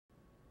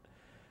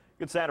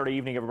Good Saturday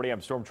evening, everybody. I'm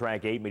Storm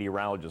Track 8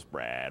 meteorologist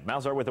Brad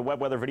Mauser with a wet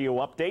weather video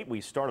update. We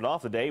started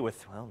off the day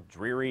with, well,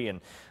 dreary and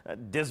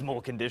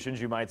dismal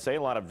conditions, you might say.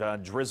 A lot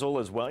of drizzle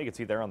as well. You can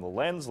see there on the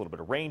lens, a little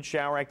bit of rain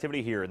shower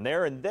activity here and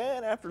there. And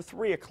then after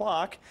 3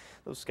 o'clock,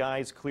 those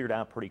skies cleared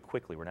out pretty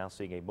quickly. We're now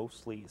seeing a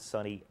mostly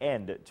sunny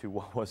end to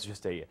what was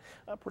just a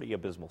pretty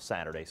abysmal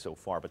Saturday so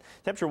far. But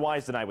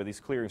temperature-wise tonight with these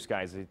clearing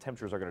skies, the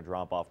temperatures are going to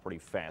drop off pretty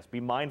fast. Be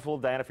mindful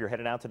of that if you're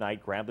heading out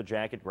tonight. Grab the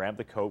jacket, grab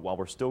the coat while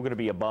we're still going to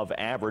be above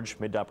average,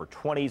 mid to upper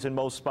 20s in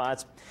most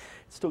spots.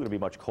 It's still going to be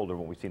much colder than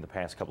what we've seen the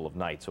past couple of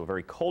nights. So a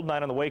very cold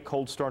night on the way,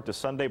 cold start to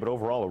Sunday, but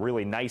overall a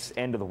really nice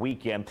end of the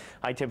weekend.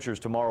 High temperatures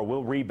tomorrow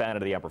will rebound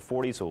into the upper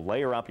 40s, so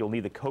layer up. You'll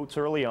need the coats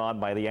early on.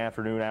 By the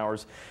afternoon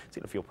hours, it's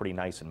going to feel pretty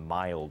nice and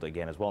mild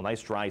again as well.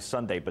 Nice dry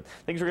Sunday, but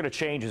things are going to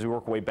change as we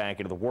work our way back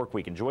into the work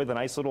week. Enjoy the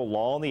nice little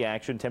lull in the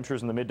action.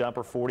 Temperatures in the mid to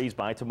upper 40s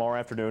by tomorrow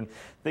afternoon.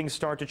 Things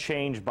start to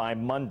change by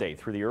Monday.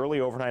 Through the early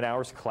overnight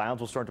hours, clouds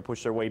will start to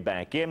push their way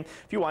back in.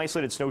 A few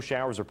isolated snow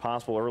showers are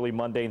possible early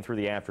Monday and through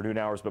the afternoon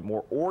hours, but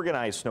more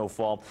organized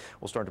snowfall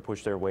will start to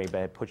push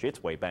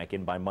its way back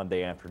in by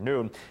Monday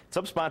afternoon.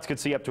 Some spots could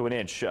see up to an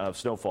inch of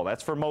snowfall.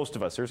 That's for most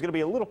of us. There's going to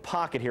be a little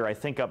pocket here, I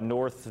think, up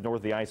north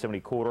of the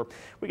I-70 corridor.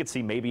 We could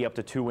see maybe up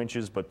to 2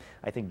 inches, but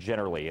I think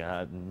generally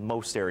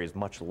most areas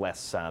much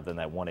less than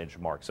that 1 inch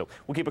mark. So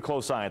we'll keep a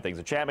close eye on things.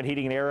 The Chapman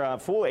Heating and Air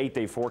full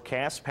 8-day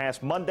forecast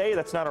past Monday.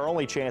 That's not our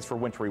only chance for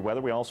wintry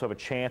weather. We also have a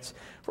chance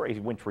for a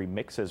wintry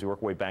mix as we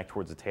work our way back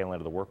towards the tail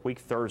end of the work week.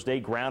 Thursday,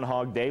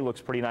 Groundhog Day,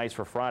 looks pretty nice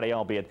for Friday,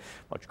 albeit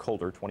much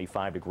colder, 25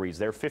 degrees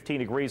there, 15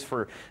 degrees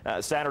for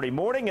Saturday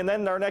morning, and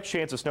then our next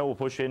chance of snow will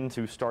push in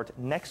to start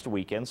next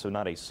weekend, so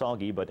not a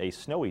soggy but a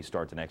snowy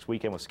start to next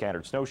weekend with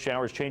scattered snow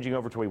showers changing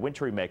over to a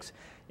wintry mix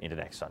into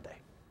next Sunday.